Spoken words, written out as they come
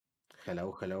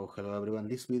Hello everyone.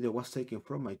 This video was taken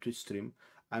from my Twitch stream.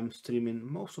 I'm streaming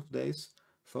most of days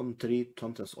from 3,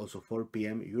 sometimes also 4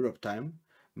 p.m. Europe time.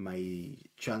 My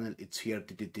channel it's here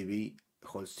TTTV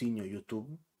Holcinho YouTube.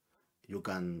 You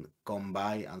can come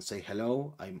by and say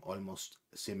hello. I'm almost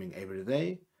streaming every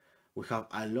day. We have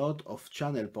a lot of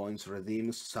channel points,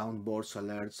 redeems, soundboards,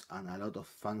 alerts, and a lot of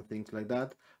fun things like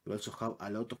that. We also have a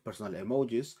lot of personal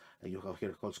emojis. You have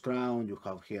here Host Crown. You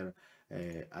have here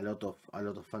a lot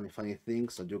of funny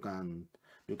things that you can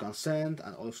send,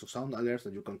 and also sound alerts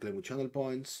that you can claim with channel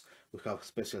points. We have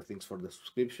special things for the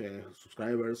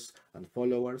subscribers and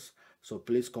followers. So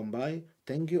please come by.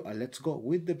 Thank you, and let's go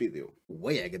with the video.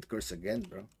 Way I get cursed again,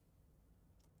 bro.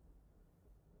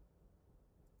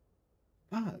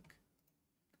 Fuck.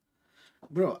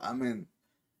 Bro, I mean,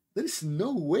 there is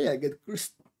no way I get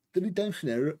cursed 3 times in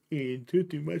a row in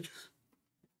 30 matches.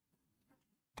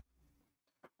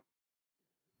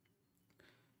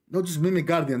 Not just Mimic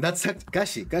Guardian, that's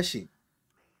Kashi.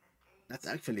 That's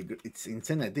actually good. It's an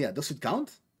insane idea. Does it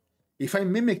count? If I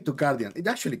mimic to Guardian, it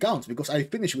actually counts because I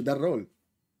finished with that role.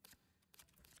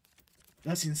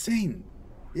 That's insane.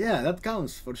 Yeah, that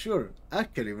counts for sure.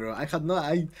 Actually, bro, I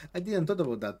didn't thought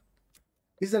about that.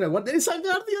 Is there a what? There is a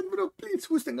Guardian, bro. Please,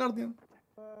 who's the Guardian?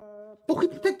 Oh, he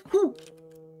protect who?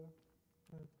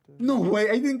 No way,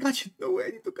 I didn't catch it. No way, I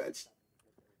need to catch it.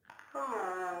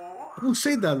 Who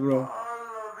said that, bro?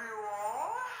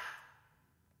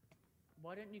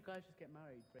 Why don't you guys just get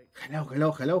married? Break?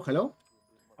 Hello.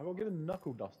 I gotta give them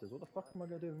knuckle dusters. What the fuck am I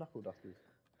gonna do with knuckle dusters?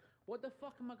 What the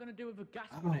fuck am I gonna do with a gas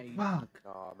Oh, grenade? fuck.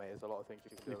 Oh, mate, there's a lot of things you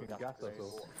can do with a gas gas us grenade.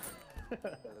 all.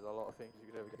 There's a lot of things you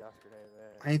can do with a gas grenade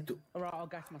there. I need to... Alright, I'll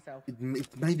gas myself. It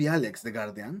may be Alex, the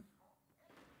Guardian.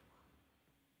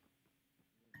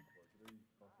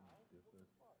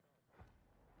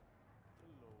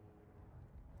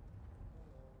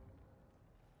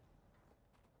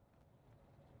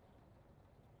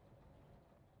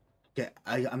 Okay,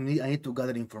 I need to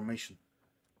gather information.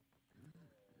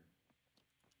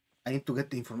 I need to get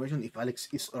the information if Alex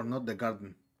is or not the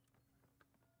Guardian.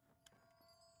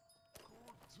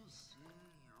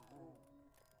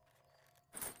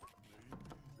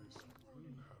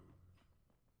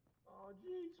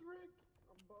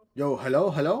 Yo,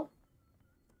 hello?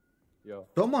 Yo.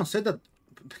 Someone said that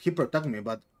he protect me,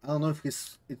 but I don't know if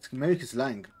maybe he's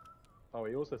lying. Oh,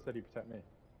 he also said he'd protect me.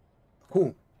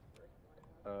 Who?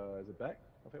 Is it Beck?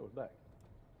 I think it was Beck.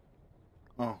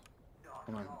 Oh,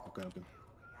 come on. Okay.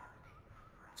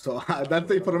 So that's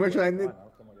the information I need.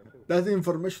 That's the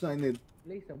information I need.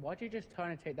 Lisa, why'd you just try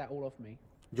and take that all off me?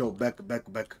 Yo, back.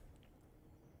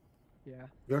 Yeah.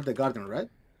 You're the Guardian, right?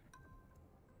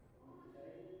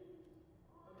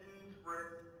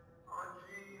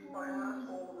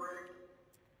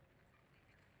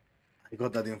 I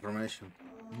got that information.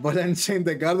 But I'm saying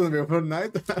the Guardian before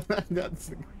night?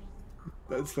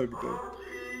 That's fucked up.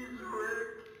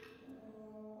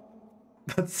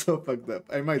 That's so fucked up.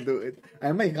 I might do it.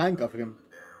 I might handcuff him.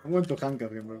 I want to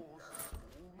handcuff him, bro.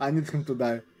 I need him to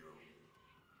die.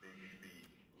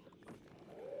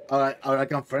 Or I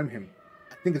can frame him.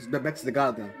 I think it's Beck's the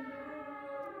Guardian.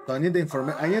 So I need the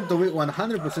information. I need to be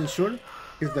 100% sure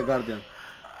he's the Guardian.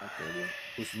 Okay, bro.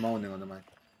 Who's moaning on the mic?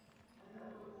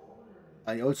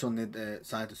 I also need a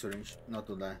sanity syringe, not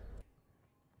to die.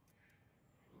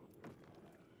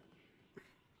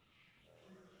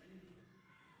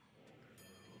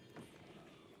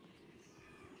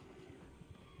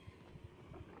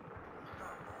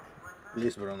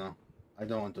 Please, bro, no. I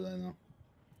don't want to die now.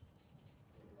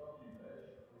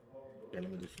 Okay,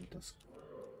 let me do some task.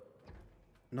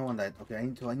 No one died. Okay, I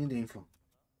need the info.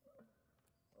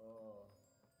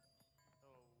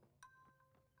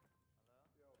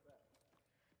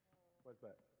 Where's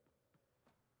Beck?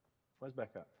 Where's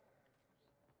Beck at?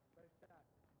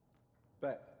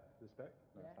 Beck? Is this Beck?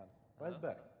 No, Yeah. Where's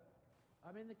Beck?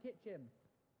 I'm in the kitchen.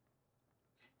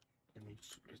 Let me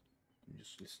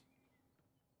just listen.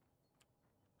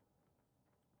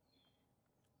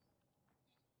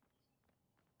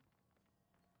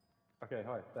 Okay,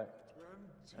 hi, Beck.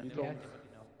 You told me.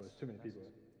 There's too many people here.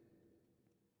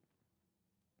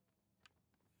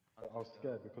 I was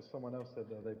scared because someone else said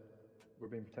they were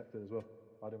being protected as well.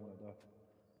 I didn't want to die.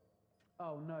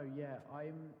 Oh no, yeah,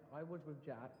 I was with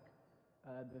Jack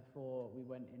before we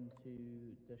went into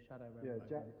the shadow realm.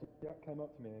 Yeah, Jack came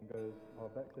up to me and goes, "Oh,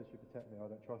 Beck says she protect me. I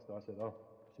don't trust her." I said, "Oh."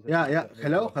 She said Yeah. she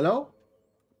protect me." Hello?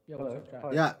 Yeah, Hello. what's up, Jack?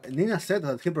 Hi. Yeah, Nina said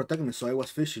that he protected me, so I was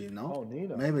fishy, you know? Oh,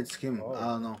 Nina. Maybe it's him. Oh. I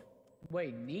don't know.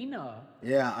 Wait, Nina?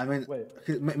 Yeah, I mean, Wait.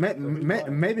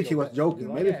 maybe he was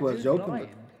joking. Maybe he was who's joking.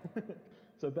 lying?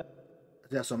 So Beck.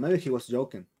 Yeah, so maybe he was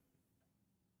joking.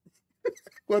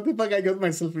 What the fuck I got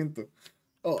myself into?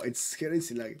 Oh, it's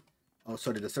crazy lagging. Oh,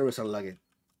 sorry, the servers are lagging.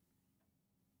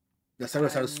 The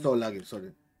servers are so lagging,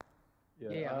 sorry.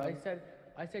 Yeah,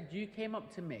 I said you came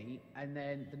up to me, and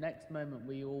then the next moment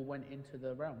we all went into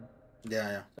the realm.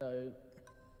 Yeah. So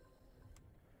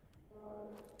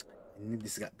I need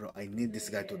this guy, bro. I need this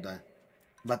guy to die.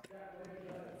 But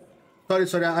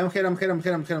sorry. I'm here. I'm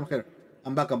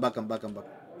back.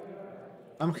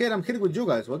 I'm here with you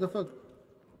guys. What the fuck?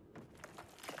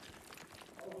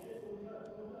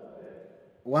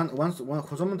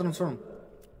 Someone transform.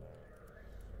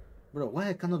 Bro, why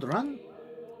I cannot run?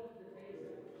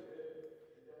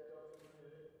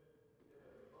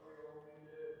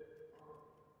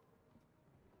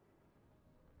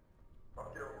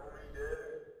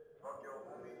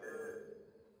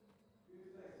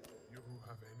 You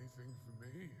have anything for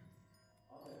me?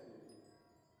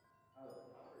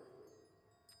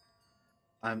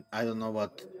 I don't know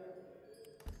what.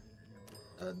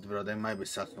 Bro, they might be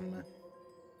Saxon, man.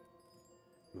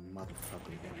 You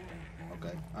motherfucker.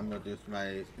 Okay, I'm gonna use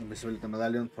my invisibility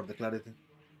medallion for the clarity,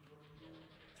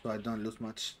 so I don't lose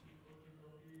much.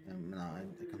 No, I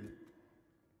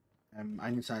can. I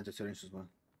need sanity syringe as well.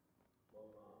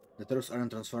 The terrorists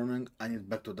aren't transforming. I need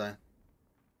back to die.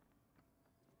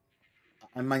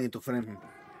 I might need to frame him.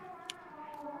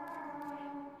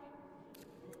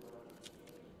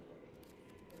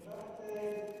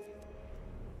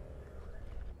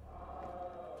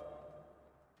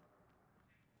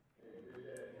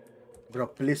 Bro,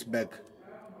 please beg.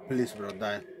 Please, bro,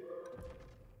 die.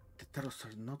 The terrorists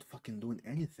are not fucking doing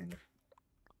anything.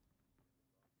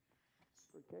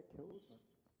 Get killed.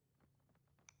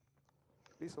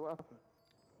 Lisa, what happened?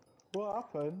 What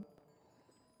happened?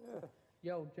 Yeah.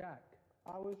 yo, Jack.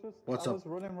 I was just What's I up? was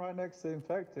running right next to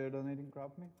infected and he didn't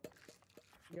grab me.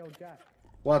 Yo, Jack.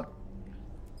 What?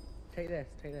 Take this.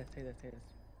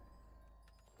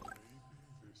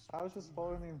 I was just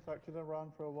following the infected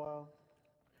around for a while.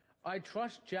 I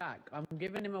trust Jack. I'm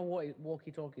giving him a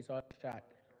walkie-talkie, so I trust Jack.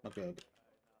 Okay. It's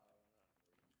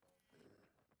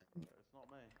not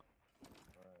me.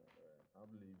 I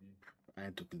believe you. I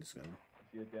need to kill this guy.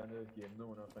 See, at the end of this game, no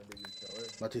one else might be able to kill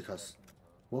it. But he has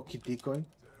walkie decoy.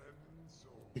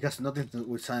 He has nothing to do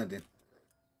with sanity.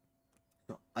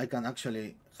 So I can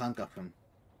actually handcuff him.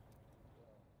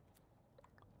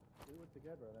 We were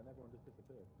together and then everyone just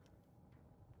disappeared.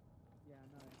 Yeah,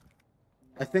 no.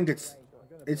 I think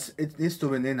it needs to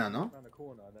be Nina, no? Around the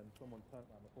corner and then someone turned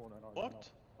around the corner and I ran What? off.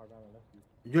 I ran and left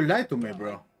you. You lied to me,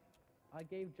 bro. I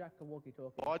gave Jack a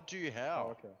walkie-talkie. Why'd you Oh, how?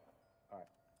 okay.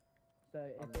 So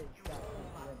if it's Jack,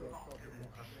 then we'll talk to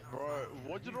Jack. Bro,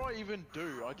 what did I even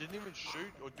do? I didn't even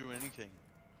shoot or do anything.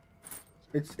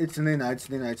 It's Nina.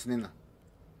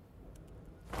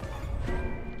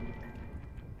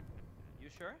 You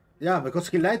sure? Yeah, because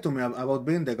he lied to me about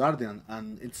being the guardian,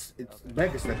 and it's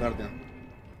Beck is the guardian.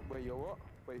 Wait, you're what?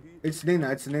 Wait, who? It's Nina.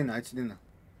 Who's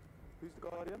the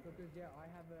guardian? Because yeah, I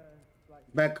have a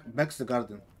like. Beck's the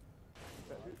guardian.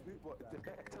 What? Did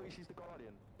Beck tell you she's the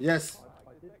guardian? Yes.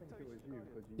 I did think it was you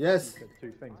because you, Yes. you said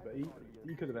two things, but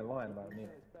he could have been lying about me.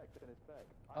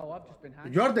 Oh, I've just been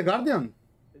hanging. You're the guardian.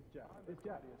 It's Jack. It's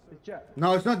Jack. It's Jack.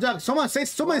 No, it's not Jack. Someone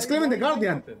is claiming the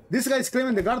guardian. This guy is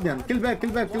claiming the guardian. Kill Beck.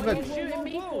 What are you shooting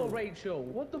me for, Rachel?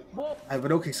 What the fuck? I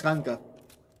broke his handcuff.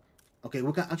 Okay,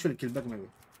 we can actually kill Beck maybe.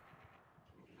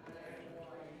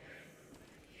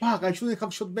 Fuck, I shouldn't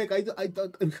have shot Beck. I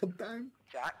don't have time.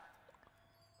 Jack?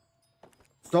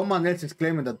 Someone else is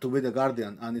claiming that to be the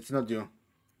guardian, and it's not you.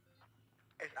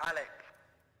 It's Alex.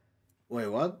 Wait,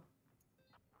 what?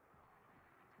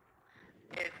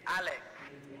 It's Alex.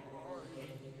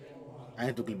 I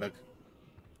need to kill Beck.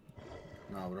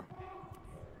 No, bro.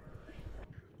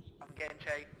 I'm getting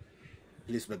chased.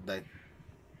 Please, Beck, die.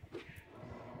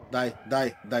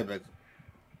 Die, Beck.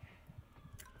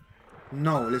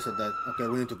 No, Lisa died. Okay,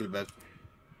 we need to kill Beck.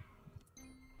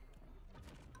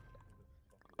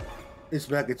 It's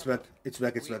Beck.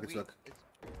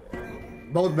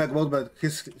 Both Beck.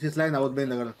 He's lying about being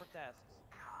the guardian. For tasks.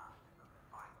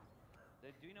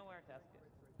 Do you know where our task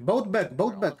is? Both Beck. We're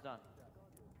almost done.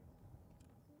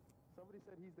 Somebody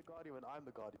said he's the guardian and I'm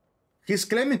the guardian. He's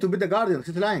claiming to be the guardian.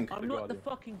 He's lying. I'm not the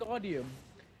fucking guardian.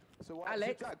 So why,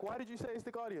 Alex? So Jack, why did you say he's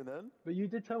the guardian then? But you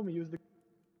did tell me you was the.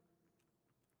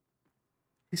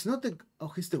 He's not the. Oh,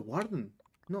 he's the warden.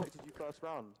 No. Did you first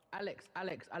round? Alex,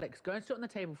 go and sit on the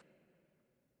table.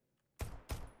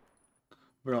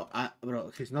 Bro,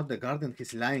 he's not the guardian.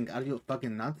 He's lying. Are you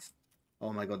fucking nuts?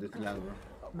 Oh my god, it's lying, bro.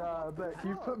 Nah, Beck,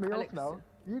 you put me Alex. off now.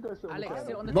 You go sit on the Alex, sit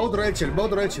table. on the Both table. Rachel.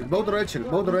 Both Rachel.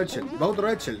 No, no, Rachel. no, Both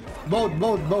Rachel. Sit on,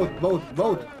 no, no,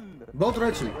 no. Both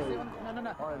Rachel.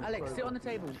 All Alex, sit on the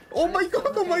table. Oh my Alex, sit god,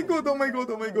 on the oh my table. god, oh my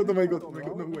god, oh my god, oh my god, oh my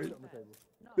god, no way.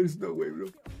 There is no way, bro.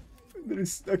 There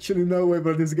is actually no way,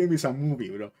 bro. This game is a movie,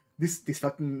 bro. This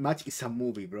fucking match is a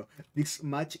movie, bro. This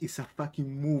match is a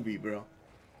fucking movie, bro.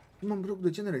 Someone broke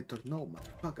the generator. No,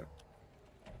 motherfucker.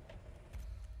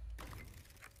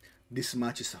 This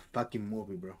match is a fucking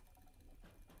movie, bro.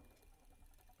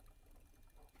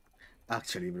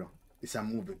 Actually, bro, it's a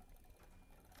movie.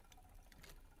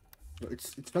 Bro,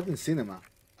 it's fucking cinema.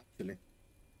 Actually,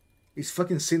 it's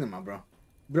fucking cinema, bro.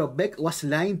 Bro, Beck was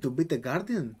lying to beat the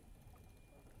Guardian.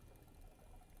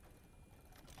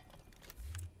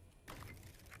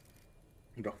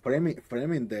 Bro, framing.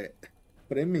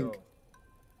 Yo,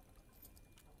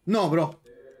 No, bro,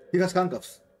 he has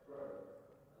handcuffs.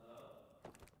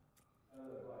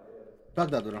 Fuck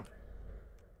that, bro.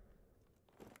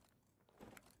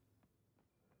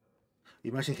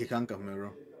 Imagine he handcuffed me,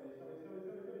 bro.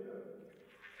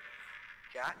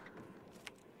 Jack,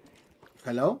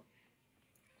 Hello?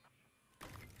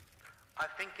 I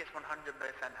think it's 100%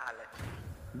 Alex.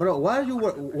 Bro, why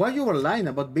you were lying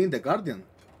about being the Guardian?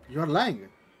 You are lying.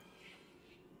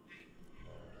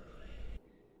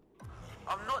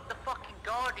 I'm not the fucking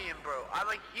Guardian, bro. I'm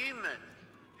a human.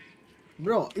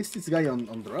 Bro, is this guy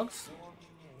on drugs?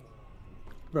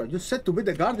 Bro, you said to be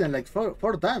the Guardian like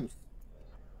four times.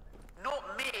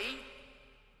 Not me.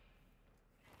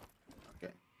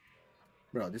 Okay.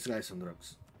 Bro, this guy's on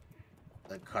drugs.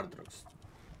 Like hard drugs.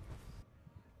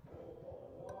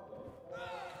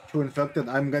 Two infected,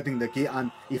 I'm getting the key,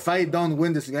 and if I don't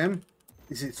win this game,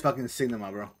 this is fucking cinema,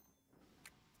 bro.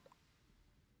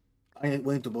 I ain't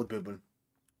winning to both people.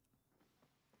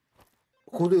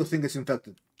 Who do you think is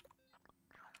infected?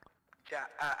 Jack,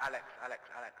 Alex. Alex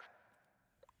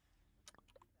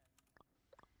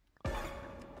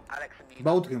and you.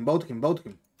 Both him.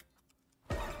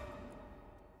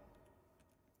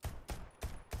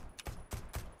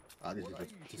 Ah, this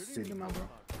is cinema, bro.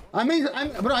 I'm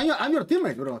your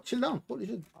teammate, bro. Chill down. Holy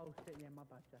shit. Oh shit, yeah, my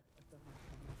bad, Jack.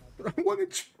 Bro, I'm 1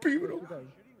 HP, bro.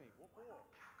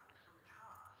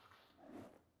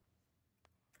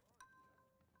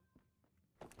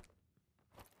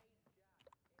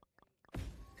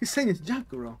 He's saying it's Jack,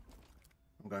 bro.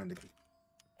 I'm grabbing the key.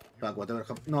 Fuck, whatever.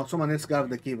 No, someone else grab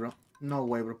the key, bro. No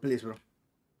way, bro. Please, bro.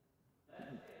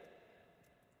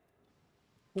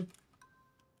 Oh.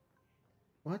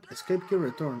 What? Escape key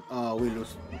return. Oh, we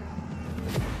lose.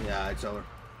 Yeah, it's over.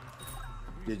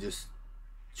 You just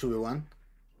 2v1.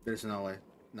 There's no way.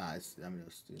 Nah, I'm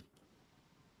just.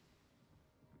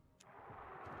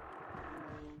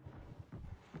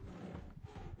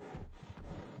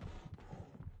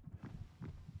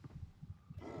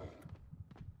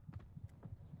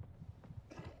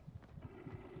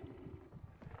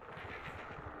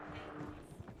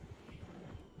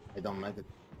 I don't like it.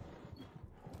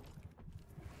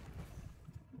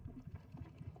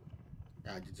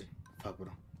 Yeah, GG. Fuck, bro.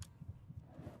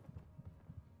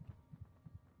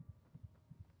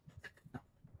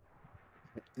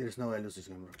 There's no way I lose this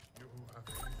game, bro.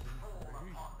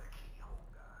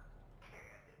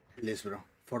 Please, bro.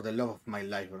 For the love of my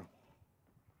life, bro.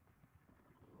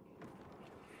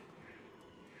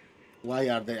 Why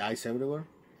are there eyes everywhere?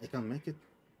 I can't make it.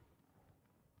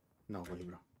 No way,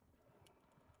 bro.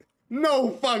 No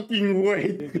fucking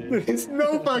way! There is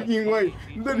no fucking way!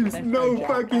 There is no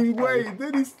fucking way!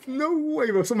 There is no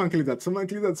way, bro. Someone clip that. Someone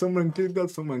clip that. Someone clip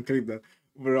that. Someone clip that.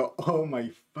 Bro, oh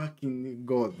my fucking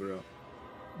god, bro.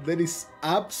 There is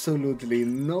absolutely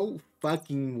no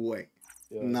fucking way.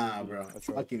 Yeah, Nah, bro. It's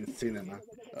fucking cinema.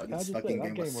 This fucking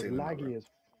that game was cinema, laggy bro. as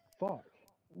fuck.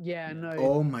 Yeah, no.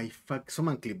 Oh my fuck.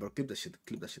 Someone clip, bro. Clip that shit.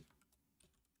 Clip that shit.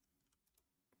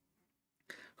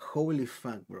 Holy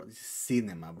fuck, bro. This is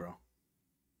cinema, bro.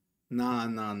 No.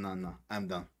 I'm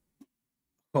done.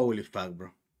 Holy fuck, bro.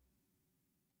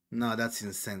 No, that's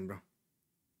insane, bro.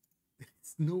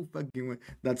 There's no fucking way.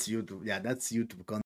 That's YouTube. Yeah, that's YouTube content.